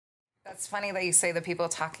It's funny that you say the people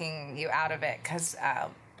talking you out of it, because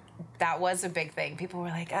that was a big thing. People were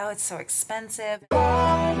like, oh, it's so expensive.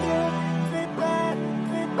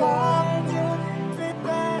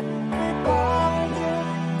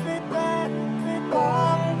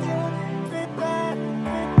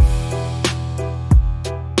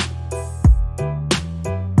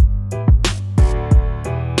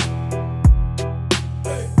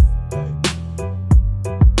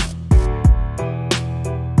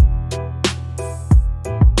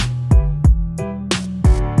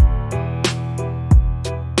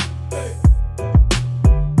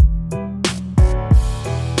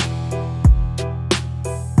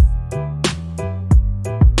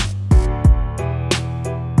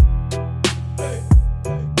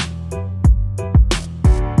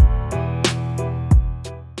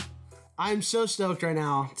 I'm so stoked right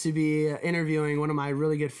now to be interviewing one of my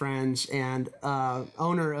really good friends and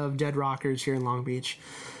owner of Dead Rockers here in Long Beach.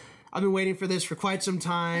 I've been waiting for this for quite some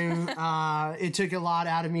time. It took a lot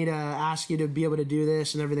out of me to ask you to be able to do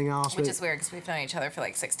this and everything else. Which is weird, because we've known each other for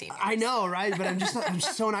like 16 years. I know, right? But I'm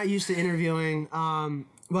so not used to interviewing.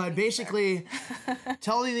 But basically,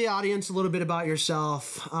 tell the audience a little bit about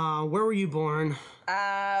yourself. Where were you born?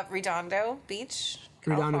 Redondo Beach,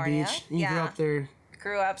 California. Redondo Beach. You grew up there.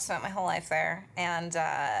 Grew up, spent my whole life there, and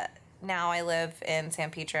now I live in San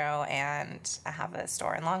Pedro, and I have a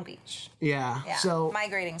store in Long Beach. Yeah. So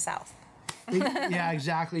migrating south. Yeah,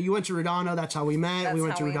 exactly. You went to Redondo. That's how we met. We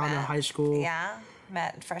went to Redondo High School. Yeah,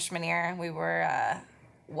 met freshman year. We were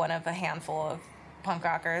one of a handful of punk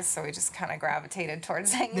rockers, so we just kind of gravitated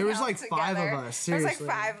towards hanging out. There was like together. 5 of us. Seriously. There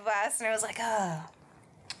was like 5 of us, and it was like, oh,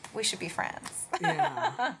 we should be friends.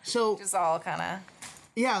 Yeah. So just all kind of.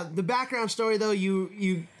 Yeah, the background story, though,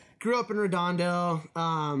 you grew up in Redondo.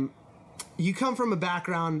 You come from a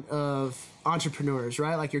background of entrepreneurs,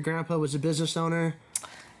 right? Like your grandpa was a business owner.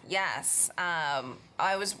 Yes. I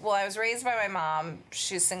was raised by my mom.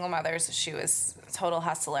 She's a single mother, so she was a total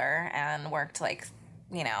hustler and worked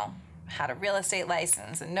had a real estate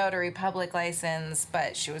license, a notary public license,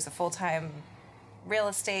 but she was a full-time real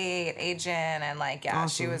estate agent, and awesome.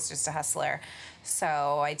 She was just a hustler.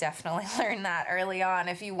 So I definitely learned that early on.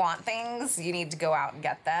 If you want things, you need to go out and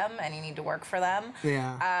get them, and you need to work for them.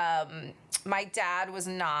 Yeah. My dad was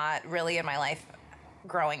not really in my life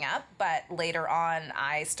growing up, but later on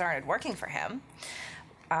I started working for him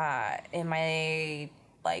in my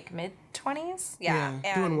mid-20s. Yeah.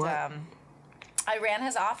 And doing what? I ran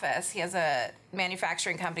his office. He has a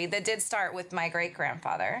manufacturing company that did start with my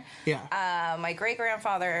great-grandfather. Yeah. My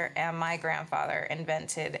great-grandfather and my grandfather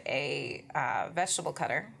invented a vegetable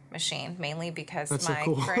cutter machine, mainly because my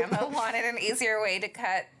grandma wanted an easier way to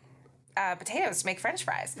cut potatoes to make French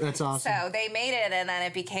fries. That's awesome. So they made it, and then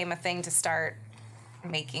it became a thing to start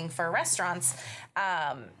making for restaurants.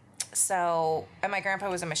 And my grandpa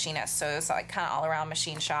was a machinist, so it was kind of all around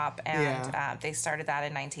machine shop, and they started that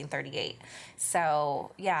in 1938.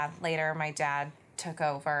 So later my dad took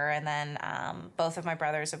over, and then both of my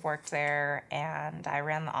brothers have worked there, and I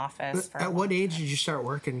ran the office. At what age did you start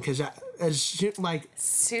working? Because as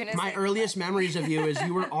soon as my earliest memories of you is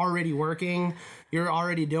you were already working, you were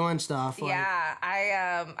already doing stuff.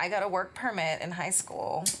 I got a work permit in high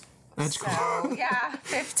school. That's cool.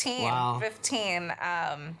 15. Wow. 15.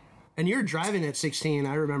 And you were driving at 16.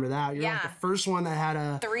 I remember that. You're like the first one that had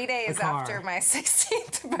a 3 days after my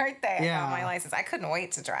 16th birthday, I got my license. I couldn't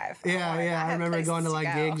wait to drive. I remember going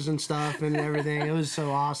to gigs and stuff and everything. It was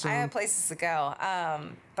so awesome. I had places to go.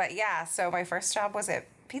 So my first job was at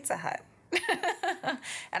Pizza Hut.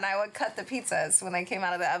 And I would cut the pizzas when they came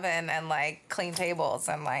out of the oven and clean tables,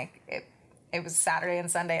 and it was Saturday and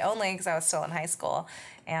Sunday only because I was still in high school,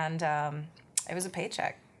 and it was a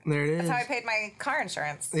paycheck. There it is. That's how I paid my car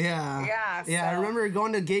insurance. Yeah. I remember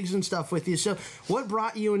going to gigs and stuff with you. So what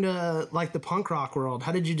brought you into the punk rock world?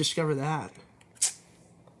 How did you discover that?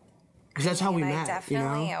 Because that's how we met. I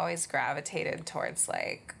definitely always gravitated towards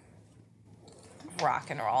rock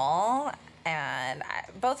and roll, and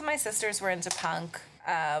both of my sisters were into punk.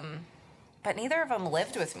 But neither of them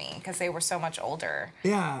lived with me because they were so much older.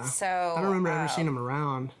 Yeah. So I don't remember ever seeing them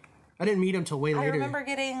around. I didn't meet them till way later. I remember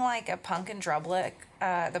getting a Punk and Drublick,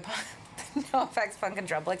 the No Effects Punk and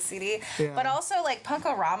Drublick CD. Yeah. But also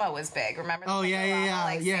Punk-O-Rama was big. Remember? Oh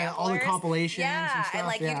yeah. All the compilations. Yeah, and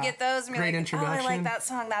stuff. You'd get those and be Great introduction. Oh, I like that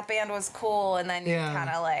song. That band was cool, and then you kind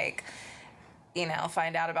of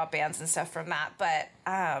find out about bands and stuff from that. But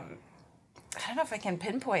I don't know if I can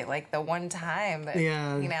pinpoint the one time that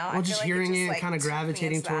just hearing it, kind of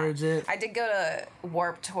gravitating towards it. I did go to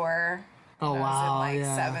Warped Tour. Oh wow! I was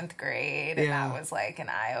in 7th grade, and that was an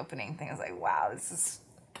eye-opening thing. I was like, wow, this is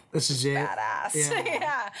this is it. badass.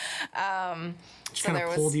 Yeah. Just kind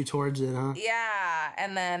of pulled you towards it, huh? Yeah,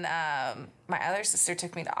 and then my other sister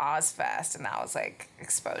took me to Ozfest, and that was like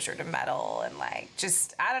exposure to metal and like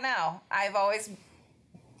just I don't know. I've always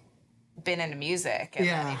been into music, and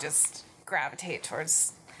then you just gravitate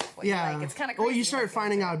towards what you like. It's kind of crazy. Well, you start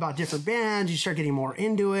finding out about different bands, you start getting more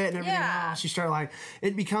into it and everything else. You start like,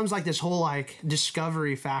 it becomes like this whole like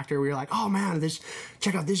discovery factor where you're like, oh man,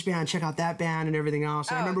 check out this band, check out that band and everything else.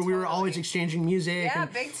 And I remember we were always exchanging music. Yeah,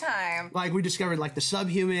 and, big time. like we discovered like the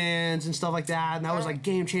Subhumans and stuff like that. And that was like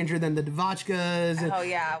game changer. Then the Devotchkas. And, oh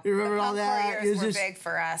yeah. You remember the all that? Punk core years were big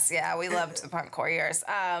for us. Yeah, we loved the punk core years.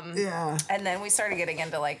 And then we started getting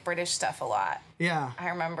into like British stuff a lot. Yeah. I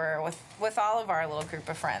remember with all of our little group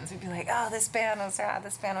of friends, we'd be like, oh, this band was rad,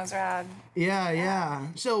 this band was rad. Yeah.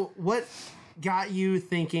 So what got you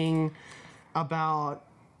thinking about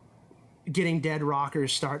getting Dead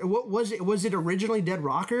Rockers started? What was it? Was it originally Dead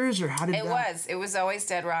Rockers, or how did It was always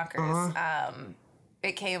Dead Rockers.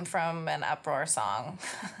 It came from an Uproar song.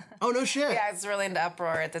 Oh, no shit. Yeah, I was really into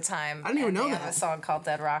Uproar at the time. I didn't even know that. They have a song called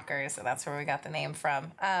Dead Rockers, and that's where we got the name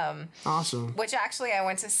from. Awesome. Which actually, I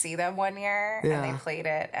went to see them one year, and they played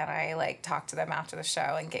it, and I like talked to them after the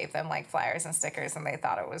show and gave them like flyers and stickers, and they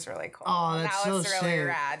thought it was really cool. Oh, that's that was so really sick.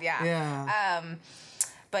 rad. Yeah.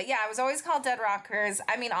 But yeah, it was always called Dead Rockers.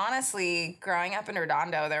 I mean, honestly, growing up in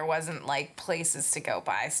Redondo, there wasn't like places to go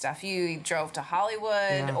buy stuff. You drove to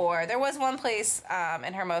Hollywood, or there was one place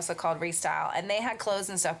in Hermosa called Restyle, and they had clothes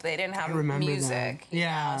and stuff, but they didn't have music. You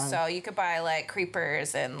know? So you could buy like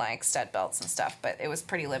creepers and like stud belts and stuff, but it was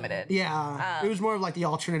pretty limited. Yeah, it was more of like the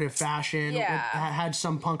alternative fashion. Yeah, it had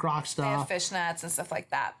some punk rock stuff. They had fishnets and stuff like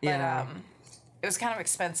that. But it was kind of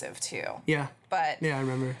expensive too. Yeah. But yeah, I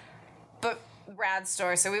remember. But rad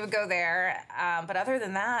store, so we would go there, but other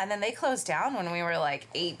than that, and then they closed down when we were like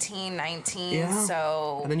 18, 19,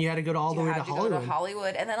 so and then you had to go all the way to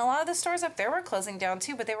Hollywood, and then a lot of the stores up there were closing down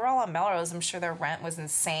too, but they were all on Melrose. I'm sure their rent was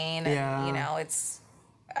insane, and you know, it's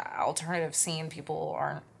alternative scene, people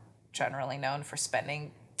aren't generally known for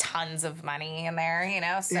spending tons of money in there, you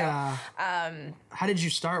know, so how did you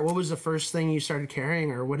start? What was the first thing you started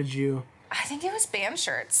carrying, or what did you... I think it was band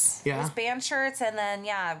shirts. Yeah. It was band shirts, and then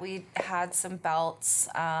we had some belts,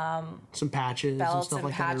 some patches, and stuff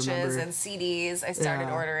like that. Patches and CDs. I started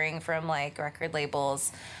ordering from like record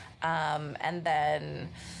labels, and then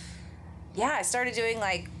I started doing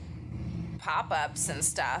like pop-ups and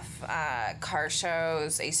stuff, car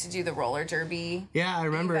shows. I used to do the roller derby. Yeah, I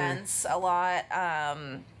remember events a lot.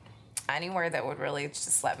 Anywhere that would really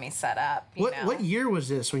just let me set up. What year was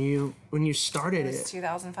this when you started it? It was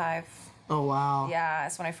 2005. Oh, wow. Yeah,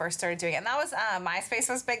 that's when I first started doing it. And that was, MySpace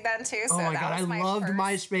was big then, too. So oh, my God, I loved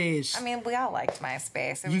MySpace. I mean, we all liked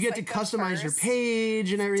MySpace. You get to customize your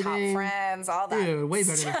page and everything. Top friends, all that. Dude, way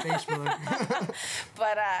better than Facebook.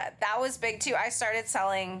 But that was big, too. I started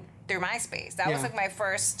selling through MySpace. That was, like, my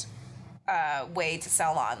first way to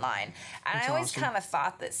sell online. And I always kind of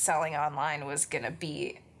thought that selling online was going to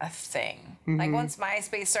be a thing. Like, once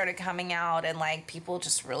MySpace started coming out and, like, people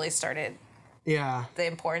just really started... the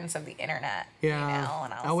importance of the internet. Yeah. You know?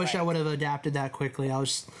 And I wish I would have adapted that quickly. I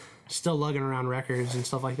was still lugging around records and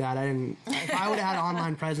stuff like that. If I would have had an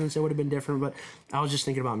online presence, it would have been different, but I was just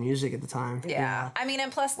thinking about music at the time. Yeah. I mean,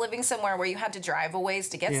 and plus living somewhere where you had to drive a ways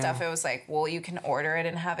to get stuff, it was like, well, you can order it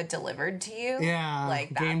and have it delivered to you. Yeah. Like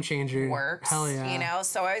that game changer. Works. Hell yeah. You know,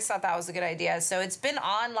 so I always thought that was a good idea. So it's been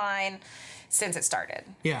online since it started.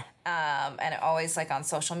 Yeah. And always like on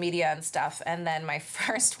social media and stuff. And then my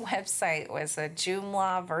first website was a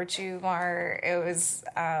Joomla Virtue Mart. It was,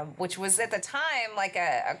 which was at the time like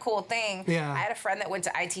a cool thing. Yeah. I had a friend that went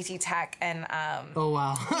to ITT Tech, and oh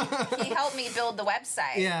wow, he helped me build the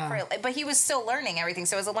website. Yeah. But he was still learning everything,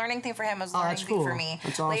 so it was a learning thing for him. It was a learning thing for me.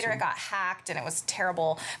 That's awesome. Later, it got hacked, and it was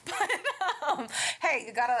terrible. But hey,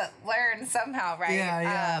 you gotta learn somehow, right?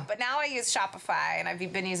 Yeah. But now I use Shopify, and I've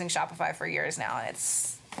been using Shopify for years now, and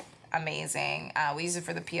it's amazing. We use it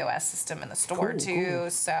for the POS system in the store too. Cool.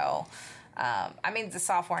 So, I mean, the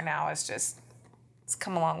software now is just, it's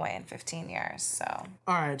come a long way in 15 years. So.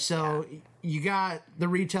 All right. So you got the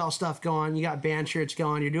retail stuff going, you got band shirts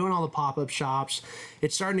going, you're doing all the pop-up shops.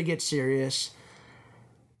 It's starting to get serious.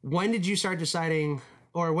 When did you start deciding,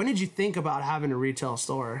 or when did you think about having a retail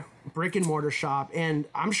store, brick and mortar shop? And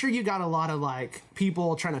I'm sure you got a lot of like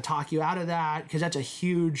people trying to talk you out of that, because that's a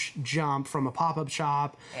huge jump from a pop-up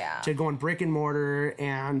shop to going brick and mortar.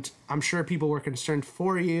 And I'm sure people were concerned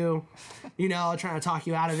for you, you know, trying to talk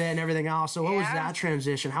you out of it and everything else. So what was that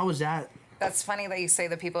transition? How was that? That's funny that you say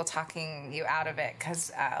the people talking you out of it,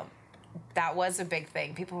 because that was a big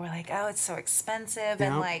thing. People were like, oh, it's so expensive.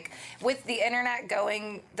 And like with the internet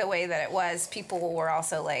going the way that it was, people were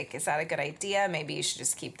also like, is that a good idea? Maybe you should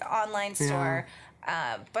just keep the online store.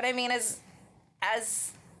 But I mean, as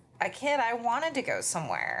a kid, I wanted to go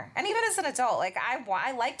somewhere. And even as an adult, like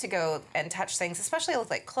I like to go and touch things, especially with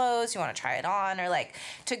like clothes, you want to try it on, or like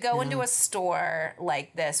to go into a store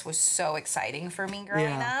like this was so exciting for me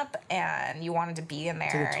growing up, and you wanted to be in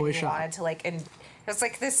there, like a toy and you shop. wanted to like, and it was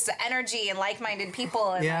like this energy and like-minded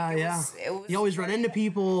people. And like, it was you always run into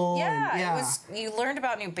people. It was, you learned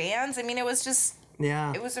about new bands. I mean, it was just,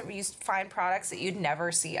 it was, you find products that you'd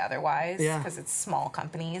never see otherwise because it's small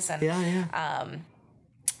companies. And,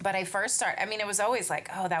 but I first started, I mean, it was always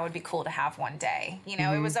like, oh, that would be cool to have one day. You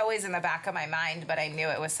know, it was always in the back of my mind, but I knew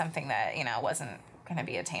it was something that, you know, wasn't going to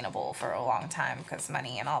be attainable for a long time because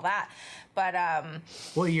money and all that. But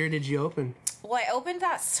what year did you open? Well, I opened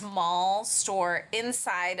that small store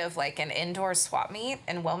inside of like an indoor swap meet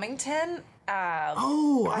in Wilmington. I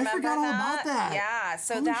forgot all about that. Yeah,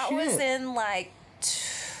 so that was in like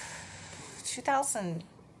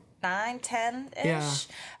 2009, 10-ish,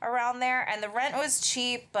 around there. And the rent was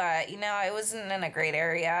cheap, but, you know, it wasn't in a great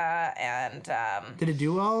area. And did it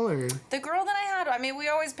do well, or? The girl that I had, I mean, we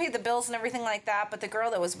always paid the bills and everything like that, but the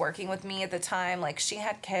girl that was working with me at the time, like, she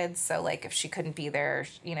had kids, so, like, if she couldn't be there,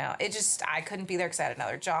 you know, it just, I couldn't be there because I had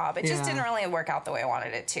another job. It just didn't really work out the way I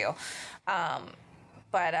wanted it to.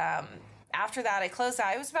 But after that, I closed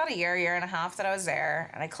that. It was about a year and a half that I was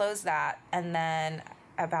there, and I closed that. And then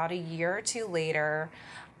about a year or two later,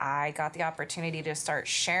 I got the opportunity to start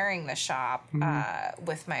sharing the shop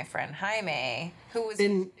with my friend Jaime, who was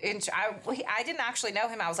I didn't actually know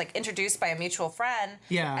him. I was like introduced by a mutual friend.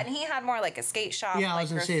 Yeah. And he had more like a skate shop, like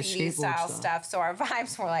graffiti style stuff. So our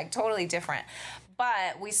vibes were like totally different.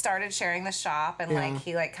 But we started sharing the shop, and like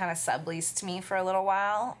he like kind of subleased me for a little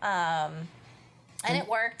while. And it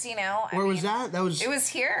worked, you know. Where was that? It was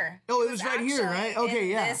here. Oh, it was right here, right?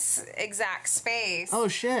 Okay, in this exact space. Oh,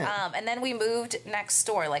 shit. And then we moved next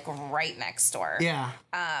door, like right next door. Yeah.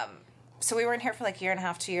 So we were in here for like a year and a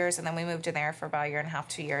half, 2 years, and then we moved in there for about a year and a half,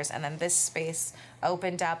 2 years, and then this space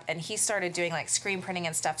opened up, and he started doing like screen printing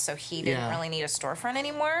and stuff, so he didn't really need a storefront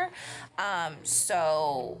anymore.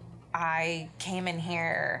 So I came in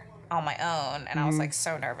here on my own, and I was like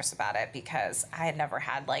so nervous about it because I had never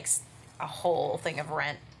had like a whole thing of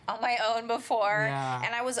rent on my own before,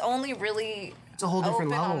 and I was only really a whole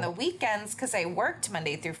different open level on the weekends because I worked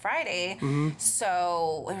Monday through Friday.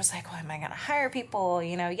 So it was like, well, am I gonna hire people?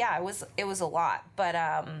 You know, it was a lot, but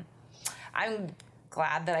I'm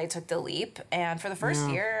glad that I took the leap. And for the first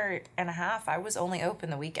year and a half, I was only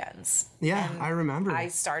open the weekends. Yeah, and I remember. I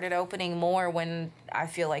started opening more when I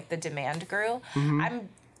feel like the demand grew. I'm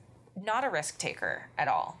not a risk taker at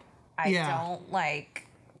all. I don't like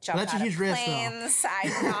jump That's out a huge of risk, planes.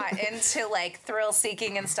 I'm not into like thrill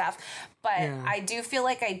seeking and stuff, but I do feel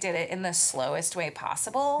like I did it in the slowest way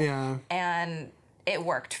possible. Yeah. And it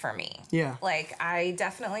worked for me. Yeah. Like I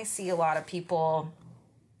definitely see a lot of people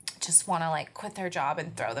just want to like quit their job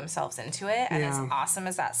and throw themselves into it. And as awesome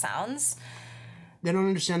as that sounds, they don't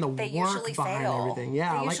understand the work behind everything.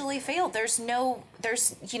 Yeah, they usually fail. There's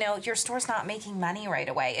you know, your store's not making money right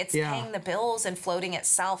away. It's paying the bills and floating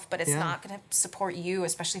itself, but it's not going to support you,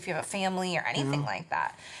 especially if you have a family or anything like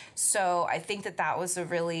that. So I think that was a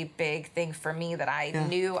really big thing for me that I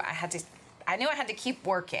knew I had to keep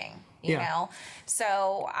working. You know,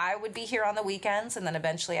 so I would be here on the weekends, and then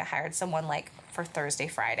eventually I hired someone like for Thursday,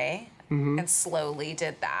 Friday, and slowly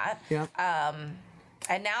did that. Yeah.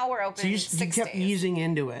 And now we're open 6 days. You kept easing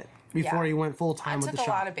into it before you went full time with the shop. I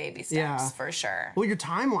took a lot of baby steps, for sure. Well, your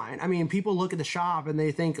timeline. I mean, people look at the shop and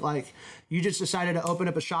they think like you just decided to open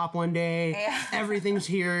up a shop one day. Yeah. Everything's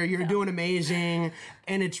here. You're doing amazing.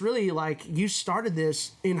 And it's really like you started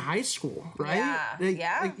this in high school, right?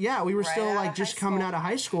 Yeah. We were still like just coming out of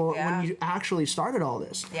high school when you actually started all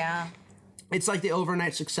this. Yeah. It's like the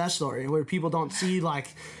overnight success story where people don't see like,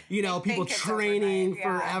 you know, people training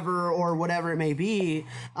forever or whatever it may be.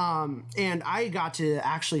 And I got to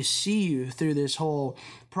actually see you through this whole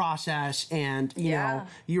process, and, you know,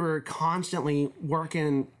 you were constantly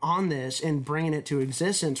working on this and bringing it to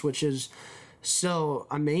existence, which is so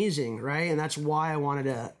amazing, right? And that's why I wanted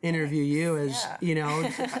to interview you, as you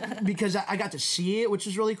know, because I got to see it, which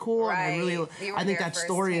is really cool. Right. And I think that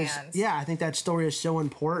story is so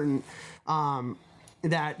important.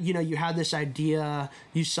 That, you know, you had this idea,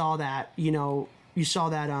 you saw that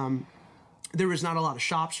there was not a lot of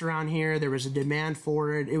shops around here. There was a demand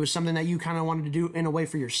for it. It was something that you kind of wanted to do in a way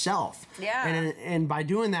for yourself. Yeah. And by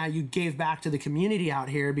doing that, you gave back to the community out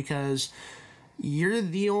here, because you're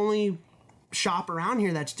the only shop around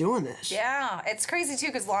here that's doing this. Yeah, it's crazy too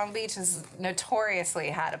because Long Beach has notoriously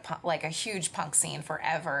had a huge punk scene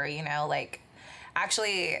forever. You know, like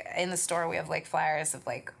actually in the store we have like flyers of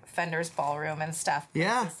like Fender's Ballroom and stuff.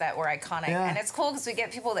 Yeah, that were iconic, and it's cool because we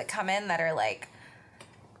get people that come in that are like,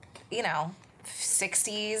 you know,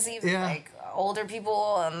 60s, even like older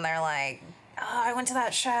people, and they're like, oh, I went to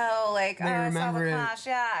that show, like, they I saw the remember Clash,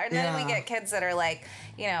 and then we get kids that are like,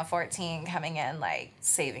 you know, 14 coming in, like,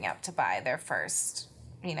 saving up to buy their first,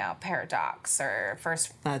 you know, pair of Docs or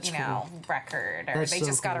first, record, or they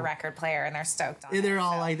just got a record player and they're stoked on it. They're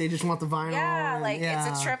all like, they just want the vinyl. Yeah,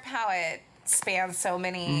 it's a trip how it spans so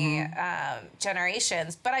many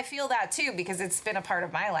generations, but I feel that too because it's been a part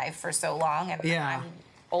of my life for so long, and I'm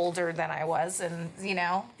older than I was, and, you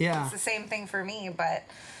know, it's the same thing for me, but...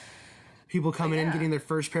 People coming in, getting their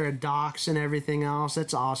first pair of Docs and everything else.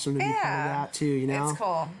 That's awesome to be part of that too, you know?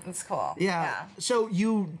 It's cool. Yeah. So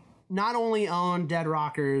you not only own Dead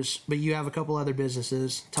Rockers, but you have a couple other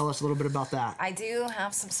businesses. Tell us a little bit about that. I do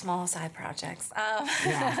have some small side projects.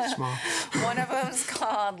 Small. One of them is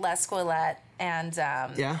called L'Esquelette, and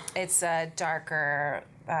it's a darker,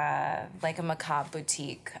 like a macabre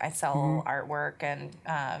boutique. I sell artwork and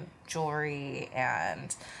jewelry,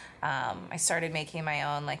 and... I started making my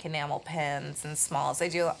own like enamel pins and smalls. I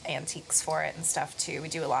do antiques for it and stuff too. We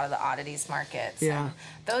do a lot of the oddities markets. Yeah, and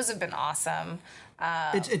those have been awesome.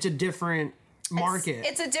 It's a different market.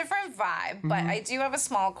 It's a different vibe, but I do have a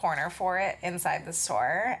small corner for it inside the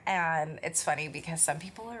store, and it's funny because some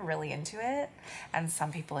people are really into it, and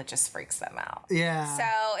some people it just freaks them out. Yeah.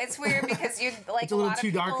 So it's weird because you like it's a little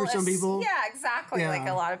too dark for some people. Yeah, exactly. Yeah. Like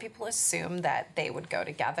a lot of people assume that they would go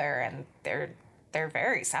together, and they're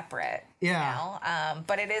very separate. Yeah. You know?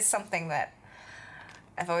 But it is something that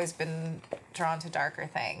I've always been drawn to darker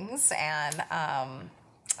things, and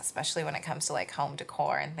especially when it comes to like home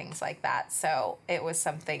decor and things like that. So it was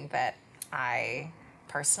something that I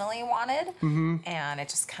personally wanted, and it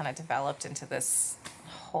just kind of developed into this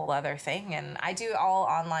whole other thing. And I do all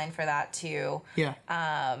online for that too. Yeah.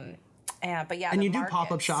 And you do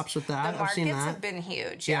pop-up shops with that. The markets have been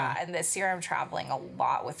huge, and this year I'm traveling a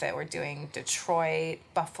lot with it. We're doing Detroit,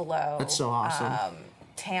 Buffalo. That's so awesome.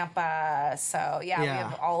 Tampa. So, we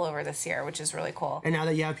have all over this year, which is really cool. And now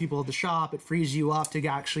that you have people at the shop, it frees you up to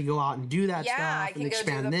actually go out and do that stuff I can and go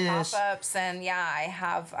expand do the this. pop-ups, and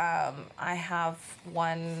I have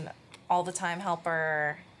one all-the-time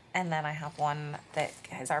helper, and then I have one that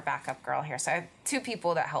is our backup girl here. So I have two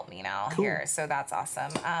people that help me now here, so that's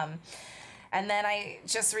awesome. And then I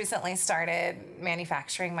just recently started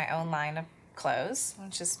manufacturing my own line of clothes,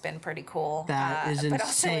 which has been pretty cool. That is insane. But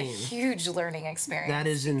also a huge learning experience. That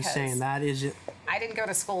is insane. That is it. I didn't go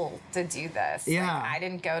to school to do this. Yeah. Like, I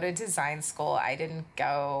didn't go to design school. I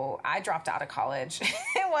dropped out of college.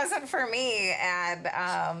 It wasn't for me.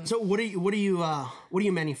 And so what are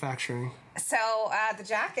you manufacturing? So the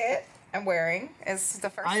jacket I'm wearing is the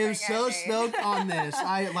first. I am so stoked on this.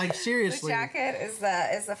 Seriously. The jacket is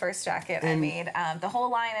the first jacket I made. The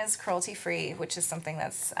whole line is cruelty free, which is something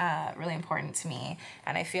that's really important to me,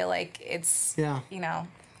 and I feel like it's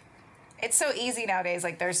it's so easy nowadays.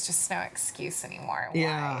 Like there's just no excuse anymore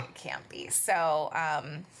why it can't be. So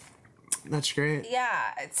that's great. Yeah.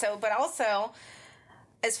 So, but also,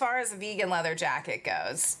 as far as a vegan leather jacket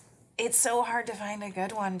goes, it's so hard to find a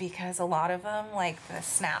good one because a lot of them, like, the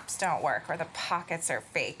snaps don't work, or the pockets are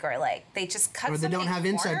fake, or like they just cut. Or they don't have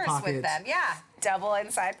inside pockets with them. Yeah, double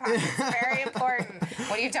inside pockets. Very important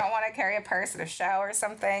when you don't want to carry a purse at a show or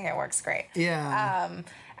something. It works great. Yeah.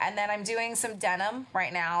 And then I'm doing some denim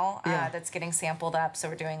right now that's getting sampled up. So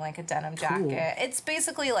we're doing like a denim jacket. Cool. It's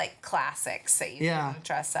basically like classics that you can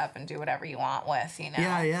dress up and do whatever you want with, you know?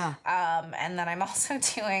 Yeah. And then I'm also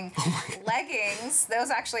doing leggings. Those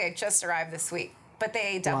actually, I just arrived this week. But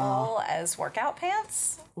they double as workout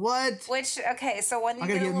pants. What? Which, okay, so when you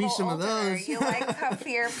get a little older, you like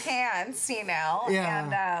puffier pants, you know?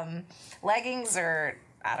 Yeah. And leggings are,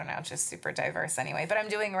 I don't know, just super diverse anyway. But I'm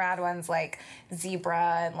doing rad ones like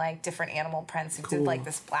zebra and like different animal prints. We did like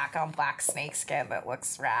this black on black snake skin that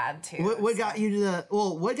looks rad too. What got you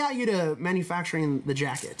to manufacturing the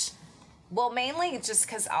jackets? Well, mainly just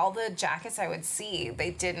because all the jackets I would see,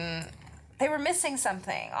 they were missing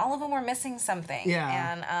something. All of them were missing something.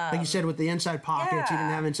 Yeah. And like you said, with the inside pockets, you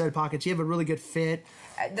didn't have inside pockets. You have a really good fit.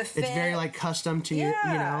 The fit. It's very like custom to you,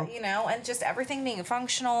 you know. And just everything being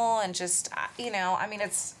functional and just, I mean,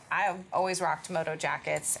 I've always rocked moto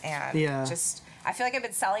jackets and just, I feel like I've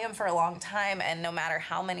been selling them for a long time, and no matter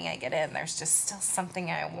how many I get in, there's just still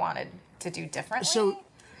something I wanted to do differently. So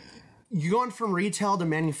you going from retail to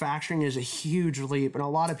manufacturing is a huge leap, and a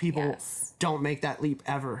lot of people Yes. don't make that leap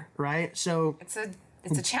ever, right? So It's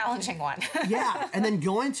a challenging one. yeah, and then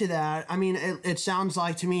going to that, I mean, it sounds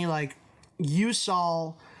like to me like you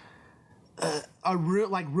saw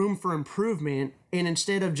room for improvement, and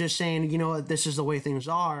instead of just saying, you know what, this is the way things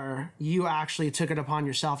are, you actually took it upon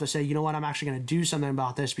yourself to say, you know what, I'm actually going to do something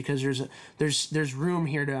about this because there's room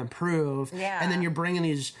here to improve. Yeah. And then you're bringing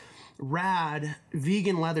these rad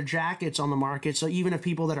vegan leather jackets on the market, so even if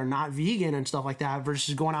people that are not vegan and stuff like that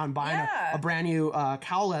versus going out and buying a brand new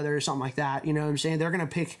cow leather or something like that, you know what I'm saying, they're going to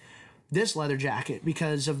pick this leather jacket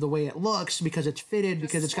because of the way it looks, because it's fitted,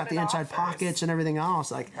 because it's got the inside pockets and everything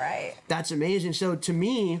else. Like, right. That's amazing. So to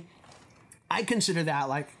me, I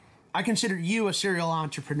consider you a serial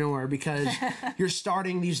entrepreneur because you're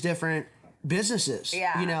starting these different businesses.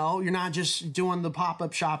 Yeah. You know, you're not just doing the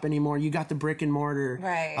pop-up shop anymore. You got the brick and mortar.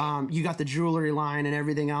 Right. You got the jewelry line and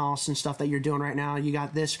everything else and stuff that you're doing right now. You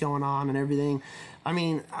got this going on and everything. I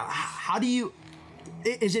mean, how do you,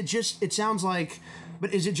 is it just, it sounds like,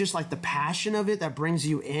 but is it just like the passion of it that brings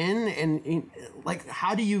you in? And like,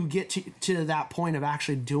 how do you get to that point of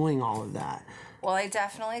actually doing all of that? Well, I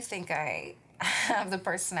definitely think I have the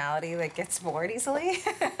personality that gets bored easily.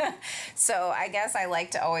 So I guess I like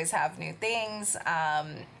to always have new things,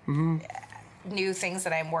 new things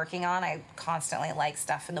that I'm working on. I constantly like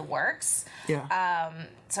stuff in the works. Yeah.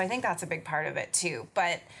 So I think that's a big part of it too.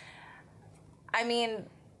 But I mean,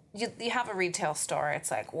 you have a retail store.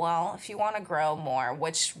 It's like, well, if you want to grow more,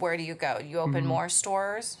 where do you go? You open more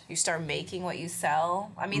stores. You start making what you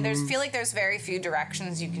sell. I mean, feel like there's very few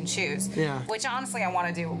directions you can choose. Yeah. Which honestly, I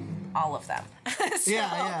want to do all of them. So,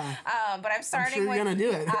 yeah. But I'm starting. I'm sure you're gonna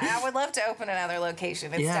do it. I would love to open another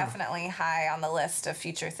location. It's definitely high on the list of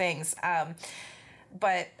future things.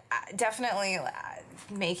 But definitely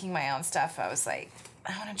making my own stuff. I was like,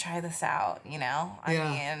 I want to try this out. You know. I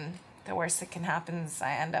mean, the worst that can happen is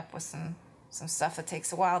I end up with some stuff that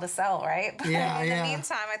takes a while to sell, right? But in the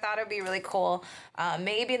meantime, I thought it would be really cool.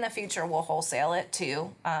 Maybe in the future we'll wholesale it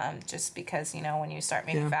too, just because, you know, when you start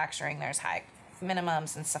manufacturing, there's high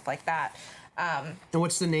minimums and stuff like that. And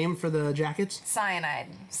what's the name for the jackets? Cyanide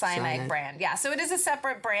brand. Yeah, so it is a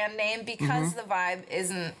separate brand name because the VYB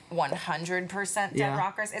isn't 100% Dead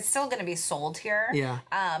Rockers. It's still going to be sold here. Yeah.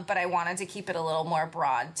 But I wanted to keep it a little more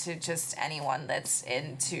broad to just anyone that's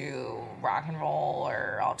into rock and roll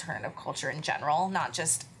or alternative culture in general, not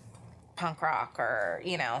just punk rock or,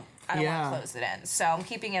 you know, I don't want to close it in. So I'm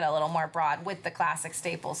keeping it a little more broad with the classic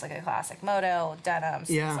staples like a classic moto, denims,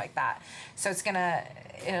 things like that. So it's going to...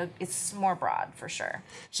 it's more broad for sure.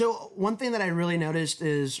 So one thing that I really noticed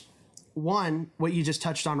is, one, what you just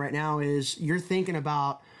touched on right now is you're thinking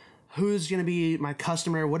about who's going to be my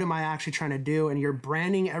customer, what am I actually trying to do, and you're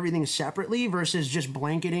branding everything separately versus just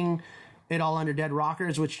blanketing it all under Dead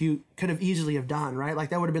Rockers, which you could have easily have done, right?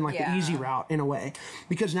 Like that would have been like the easy route in a way,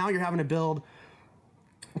 because now you're having to build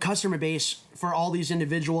customer base for all these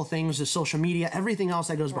individual things, the social media, everything else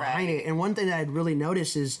that goes behind it. And one thing that I'd really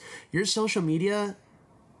noticed is your social media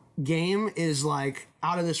game is like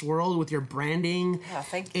out of this world with your branding. Oh,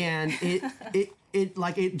 thank you. And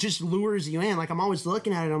it just lures you in. Like I'm always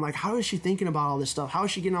looking at it, I'm like, how is she thinking about all this stuff? How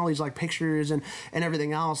is she getting all these like pictures and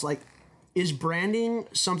everything else? Like, is branding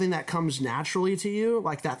something that comes naturally to you?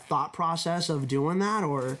 Like that thought process of doing that?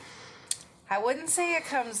 Or I wouldn't say it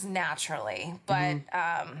comes naturally, but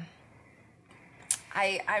I'm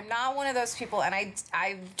not one of those people, and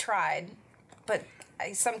I've tried, but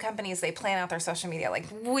some companies, they plan out their social media like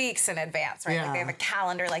weeks in advance, right? Like they have a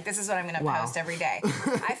calendar, like this is what I'm going to post every day.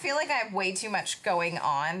 I feel like I have way too much going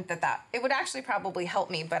on that it would actually probably help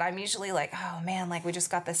me, but I'm usually like, oh man, like we just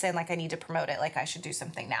got this in, like I need to promote it, like I should do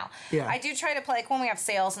something now. I do try to play, like when we have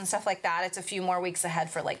sales and stuff like that, it's a few more weeks ahead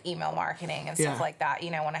for like email marketing and stuff like that, you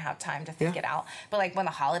know, when I have time to think it out. But like when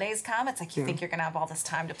the holidays come, it's like you think you're going to have all this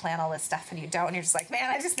time to plan all this stuff and you don't, and you're just like, man,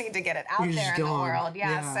 I just need to get it out there in the world.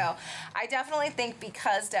 So I definitely think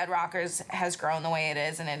because Dead Rockers has grown the way it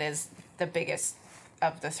is, and it is the biggest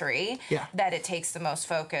of the three, that it takes the most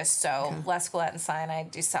focus. So Les Skulls and Cyanide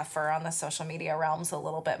do suffer on the social media realms a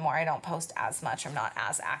little bit more. I don't post as much. I'm not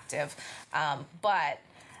as active. But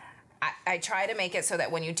I try to make it so that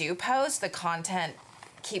when you do post, the content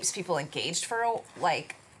keeps people engaged for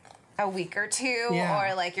a week or two,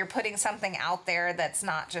 or like you're putting something out there that's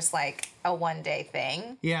not just like a one-day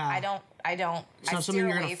thing. I don't. It's not something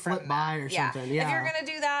you're gonna flip by or something. If you're gonna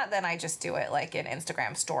do that, then I just do it like in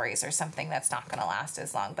Instagram stories or something that's not gonna last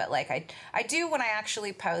as long. But like I do when I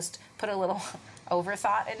actually post, put a little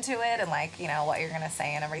overthought into it and like, you know, what you're gonna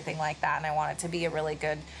say and everything like that. And I want it to be a really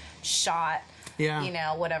good shot. Yeah. You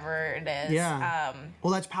know, whatever it is. Yeah.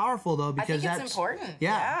 Well, that's powerful though, because I think it's important.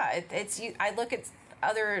 Yeah. I look at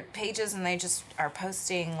other pages and they just are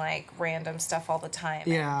posting like random stuff all the time.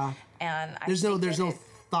 Yeah. And there's no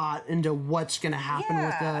thought into what's going to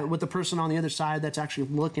happen with the person on the other side that's actually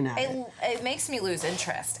looking at it. It makes me lose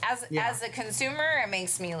interest. As a consumer, it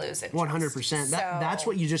makes me lose interest. 100%. That's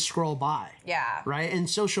what you just scroll by. Yeah. Right? And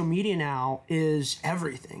social media now is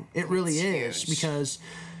everything. It really is, because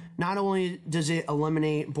not only does it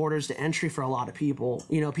eliminate borders to entry for a lot of people,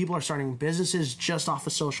 you know, people are starting businesses just off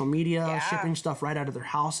of social media, shipping stuff right out of their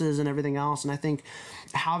houses and everything else. And I think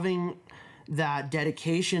having that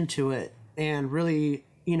dedication to it and really,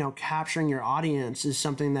 you know, capturing your audience is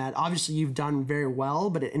something that obviously you've done very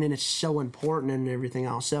well, but and it's so important and everything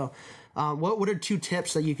else. So what are 2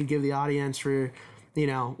 tips that you could give the audience for, you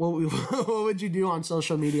know, what would you do on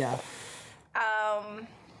social media?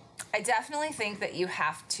 I definitely think that you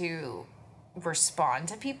have to respond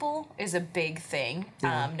to people is a big thing.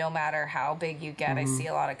 No matter how big you get. I see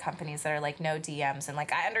a lot of companies that are like no DMs, and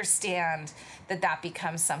like I understand that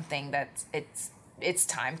becomes something that it's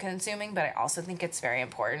time consuming, but I also think it's very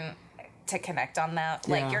important to connect on that.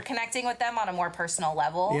 Like you're connecting with them on a more personal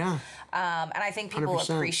level. Yeah. And I think people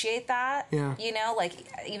 100%. Appreciate that. Yeah. You know, like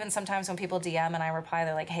even sometimes when people DM and I reply,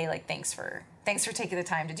 they're like, hey, like thanks for taking the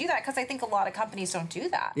time to do that, because I think a lot of companies don't do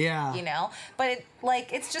that. Yeah. You know? But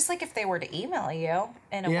it's just like if they were to email you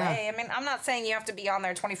in a way. I mean, I'm not saying you have to be on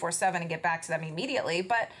there 24/7 and get back to them immediately,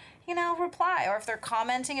 but you know, reply. Or if they're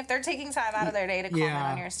commenting, if they're taking time out of their day to comment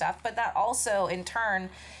on your stuff. But that also in turn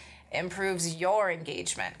improves your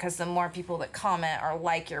engagement, because the more people that comment or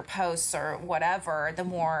like your posts or whatever, the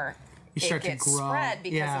more it gets spread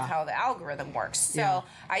because of how the algorithm works. So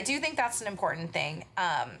I do think that's an important thing.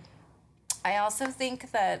 I also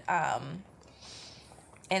think that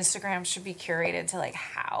Instagram should be curated to like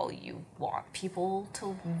how you want people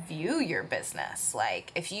to view your business.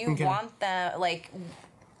 Like if you want them like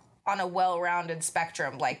on a well-rounded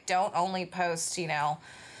spectrum, like don't only post, you know,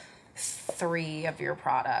 3 of your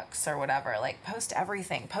products or whatever. Like post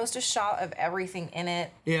everything. Post a shot of everything in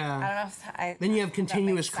it. Yeah. I don't know if then you have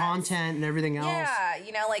continuous content and everything else. Yeah,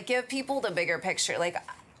 you know, like give people the bigger picture. Like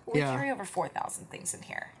we carry over 4,000 things in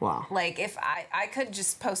here. Wow. Like if I could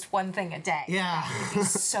just post one thing a day. Yeah. It would be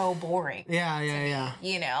so boring. Yeah.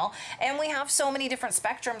 You know? And we have so many different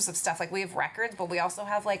spectrums of stuff. Like we have records, but we also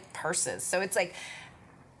have like purses. So it's like,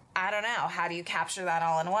 I don't know, how do you capture that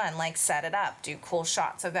all in one? Like set it up, do cool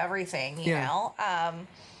shots of everything, you know?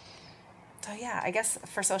 So yeah, I guess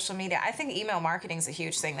for social media, I think email marketing is a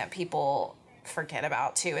huge thing that people forget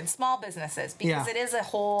about too in small businesses, because it is a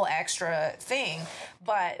whole extra thing.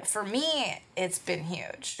 But for me, it's been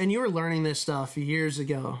huge. And you were learning this stuff years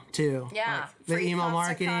ago too. Yeah. Like the email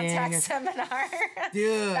marketing contact seminar.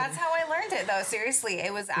 Dude. That's how I learned it though. Seriously.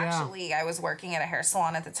 It was actually, I was working at a hair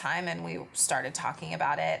salon at the time and we started talking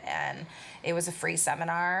about it, and it was a free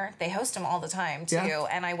seminar. They host them all the time too. Yeah.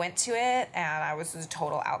 And I went to it and I was a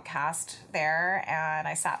total outcast there, and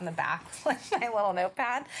I sat in the back with my little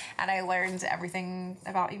notepad and I learned everything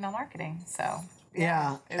about email marketing. So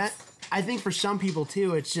yeah. I think for some people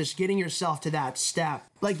too, it's just getting yourself to that step.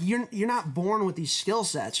 Like you're not born with these skill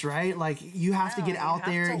sets, right? Like you have to get out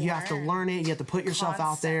there, you have to learn it, you have to put yourself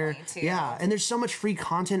out there. Too. Yeah. And there's so much free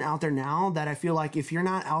content out there now that I feel like if you're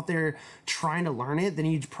not out there trying to learn it, then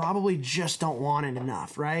you probably just don't want it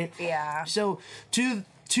enough, right? Yeah. So to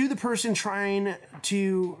the person trying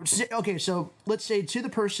to, okay, so let's say to the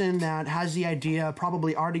person that has the idea,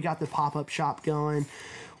 probably already got the pop-up shop going,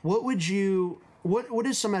 what would you, what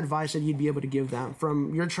is some advice that you'd be able to give them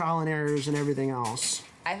from your trial and errors and everything else?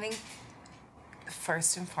 I think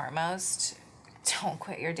first and foremost, don't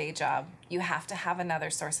quit your day job. You have to have another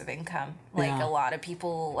source of income. Like a lot of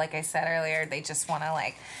people, like I said earlier, they just want to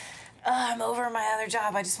like, oh, I'm over my other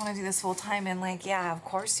job, I just want to do this full time. And like, yeah, of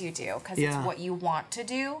course you do, because it's what you want to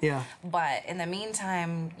do. Yeah. But in the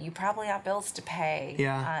meantime, you probably have bills to pay.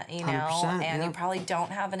 Yeah. You know, and you probably don't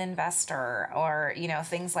have an investor or, you know,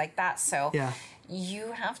 things like that. So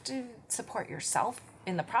you have to support yourself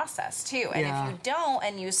in the process too. And if you don't,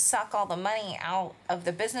 and you suck all the money out of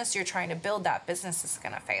the business you're trying to build, that business is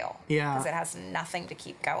going to fail. Yeah. Because it has nothing to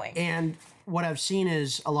keep going. And what I've seen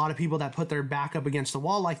is a lot of people that put their back up against the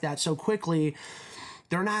wall like that so quickly,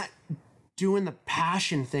 they're not doing the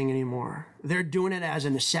passion thing anymore. They're doing it as a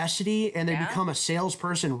necessity, and they become a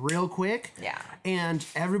salesperson real quick. Yeah. And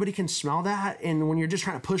everybody can smell that. And when you're just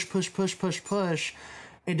trying to push,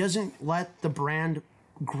 it doesn't let the brand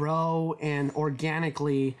grow and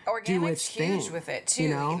organically do its thing. Huge with it too, you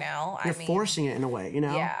know? You're forcing it in a way, you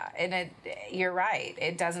know? Yeah, and you're right.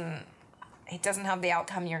 It doesn't, it doesn't have the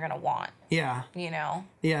outcome you're going to want. Yeah. You know?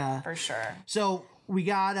 Yeah. For sure. So we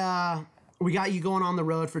got you going on the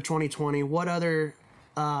road for 2020. What other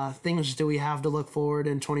things do we have to look forward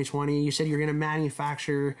in 2020? You said you're going to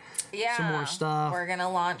manufacture some more stuff. We're going to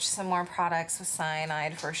launch some more products with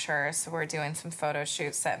cyanide for sure. So we're doing some photo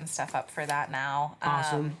shoots, setting stuff up for that now.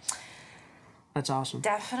 Awesome. That's awesome.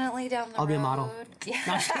 Definitely down the road. I'll be a model.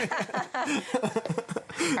 Yeah.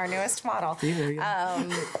 Our newest model. See, there you go.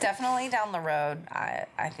 Definitely down the road.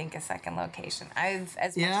 I think a second location. Much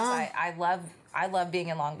as I love being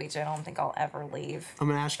in Long Beach. I don't think I'll ever leave. I'm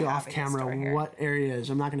gonna ask you off camera what areas.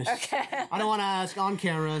 I'm not gonna. Okay. I don't want to ask on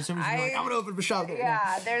camera. Somebody's gonna be like, I'm gonna open up a shop.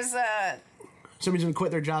 Yeah, there's a. Somebody's gonna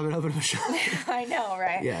quit their job and open up a shop. I know,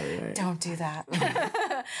 right? Yeah, right. Don't do that.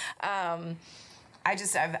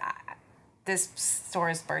 This store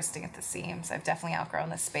is bursting at the seams. I've definitely outgrown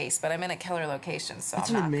this space, but I'm in a killer location, so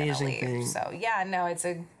I'm not going to leave. Thing. So yeah, no,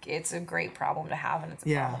 it's a great problem to have, and it's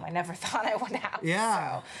a problem I never thought I would have.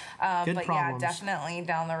 Yeah. So, good but problems. yeah, definitely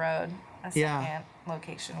down the road, a second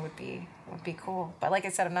location would be cool. But like I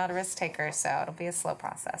said, I'm not a risk taker, so it'll be a slow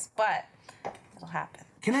process, but it'll happen.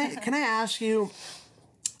 Can I ask you?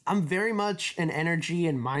 I'm very much an energy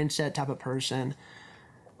and mindset type of person.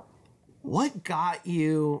 What got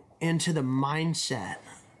you into the mindset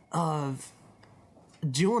of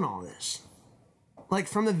doing all this? Like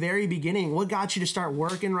from the very beginning, what got you to start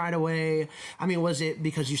working right away? I mean, was it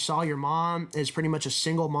because you saw your mom is pretty much a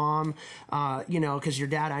single mom, because your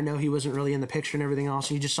dad, I know he wasn't really in the picture and everything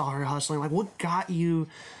else, and you just saw her hustling. Like, what got you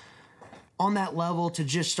on that level to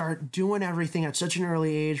just start doing everything at such an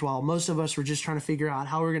early age while most of us were just trying to figure out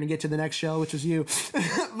how we're going to get to the next show, which was you.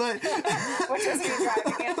 But which was you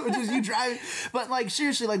driving. Which is you driving. But like,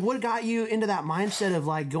 seriously, like what got you into that mindset of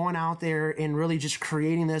like going out there and really just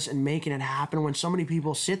creating this and making it happen when so many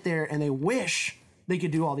people sit there and they wish they could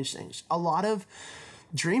do all these things? A lot of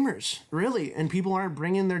dreamers, really, and people aren't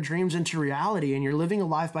bringing their dreams into reality, and you're living a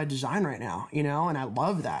life by design right now, and I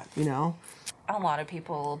love that, A lot of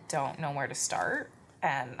people don't know where to start,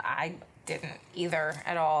 and I didn't either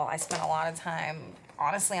at all. I spent a lot of time,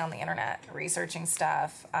 honestly, on the internet researching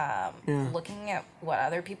stuff, looking at what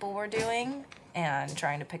other people were doing and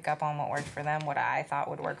trying to pick up on what worked for them, what I thought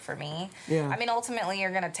would work for me. Yeah. I mean, ultimately,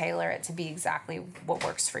 you're going to tailor it to be exactly what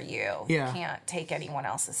works for you. Yeah. You can't take anyone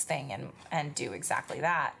else's thing and do exactly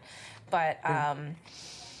that. But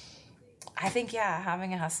I think,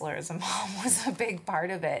 having a hustler as a mom was a big part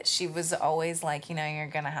of it. She was always like, you're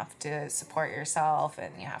going to have to support yourself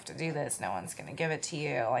and you have to do this. No one's going to give it to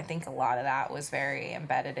you. I think a lot of that was very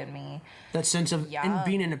embedded in me. That sense of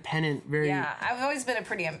being independent, very... Yeah, I've always been a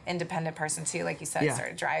pretty independent person, too. Like you said, I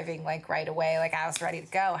started driving, like, right away. Like, I was ready to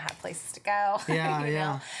go, had places to go.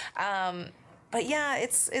 Yeah, know? But, yeah,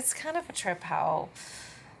 it's kind of a trip how...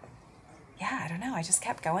 Yeah, I don't know. I just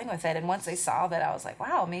kept going with it. And once I saw that, I was like,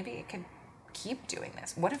 wow, maybe it could... keep doing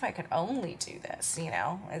this. What if I could only do this?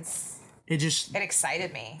 It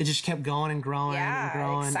excited me. It just kept going and growing and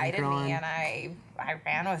growing. It excited and growing. me, and I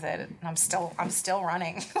ran with it. And I'm still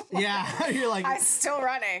running. Yeah, you're like I'm still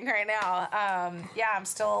running right now. I'm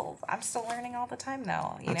still learning all the time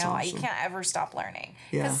though. You can't ever stop learning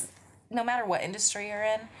because no matter what industry you're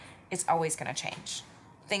in, it's always going to change.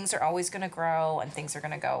 Things are always going to grow and things are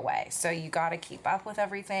going to go away. So you got to keep up with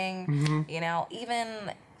everything. Mm-hmm. Even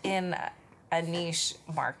in a niche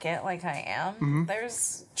market like I am,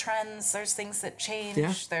 there's trends, there's things that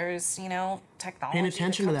change, there's, technology. Paying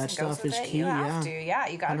attention to that stuff is key. You have to,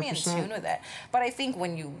 you got to be in tune with it. But I think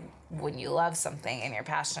when you love something and you're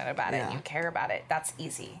passionate about it and you care about it, that's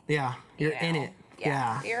easy. Yeah, you're in it.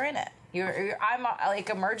 Yeah, you're in it. I'm like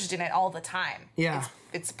immersed in it all the time. Yeah,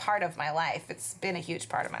 it's part of my life. It's been a huge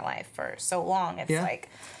part of my life for so long. It's like,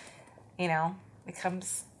 it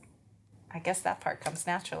comes. I guess that part comes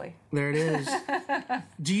naturally. There it is.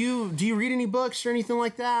 Do you read any books or anything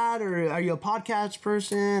like that, or are you a podcast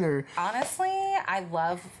person? Or honestly, I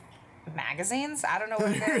love magazines. I don't know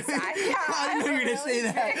what it is. I knew you were going to say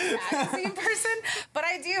that. Magazine person, but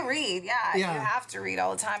I do read. Yeah, you have to read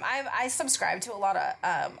all the time. I subscribe to a lot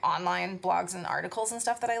of online blogs and articles and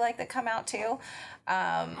stuff that I like that come out too.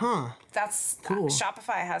 That's cool.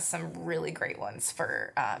 Shopify has some really great ones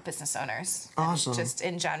for business owners. Awesome. Just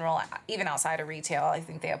in general, even outside of retail, I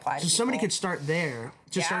think they apply to people. Somebody could start there.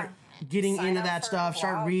 Just start getting into that stuff,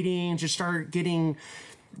 start reading, just start getting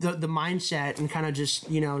the mindset and kind of just,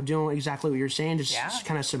 doing exactly what you're saying. Just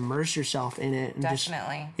kind of submerge yourself in it. And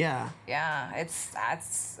definitely. Yeah,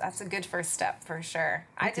 that's a good first step for sure.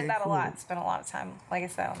 Okay, I did that a lot. Spent a lot of time, like I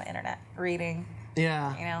said, on the internet, reading.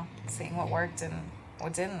 Yeah. Seeing what worked and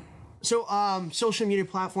what didn't. So, social media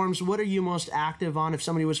platforms, what are you most active on if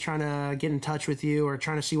somebody was trying to get in touch with you or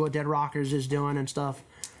trying to see what Dead Rockers is doing and stuff?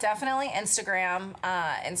 Definitely Instagram.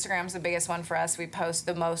 Instagram's the biggest one for us. We post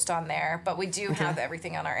the most on there, but we do have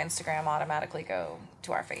everything on our Instagram automatically go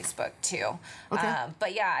to our Facebook too.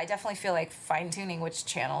 But yeah, I definitely feel like fine-tuning which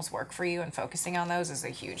channels work for you and focusing on those is a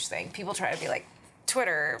huge thing. People try to be like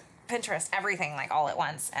Twitter, Pinterest, everything like all at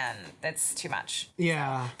once, and it's too much.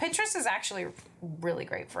 Yeah. So, Pinterest is actually really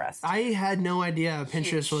great for us. I had no idea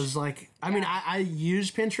Pinterest was like, I mean, I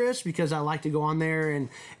use Pinterest because I like to go on there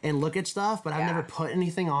and look at stuff, but I've never put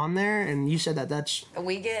anything on there. And you said that's...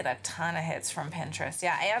 We get a ton of hits from Pinterest.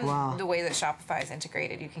 Yeah, and the way that Shopify is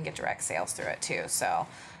integrated, you can get direct sales through it too. So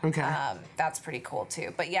that's pretty cool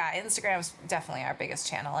too. But yeah, Instagram's definitely our biggest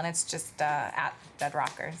channel, and it's just at Dead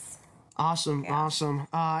Rockers. Awesome, awesome.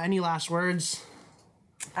 Any last words?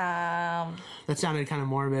 That sounded kind of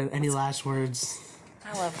morbid. Any last words?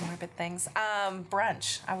 I love morbid things.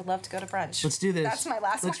 Brunch. I would love to go to brunch. Let's do this. That's my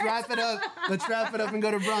last Let's wrap it up. Let's wrap it up and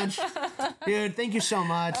go to brunch. Dude, thank you so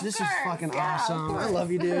much. This is fucking awesome. I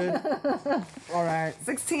love you, dude. All right.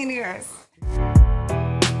 16 years.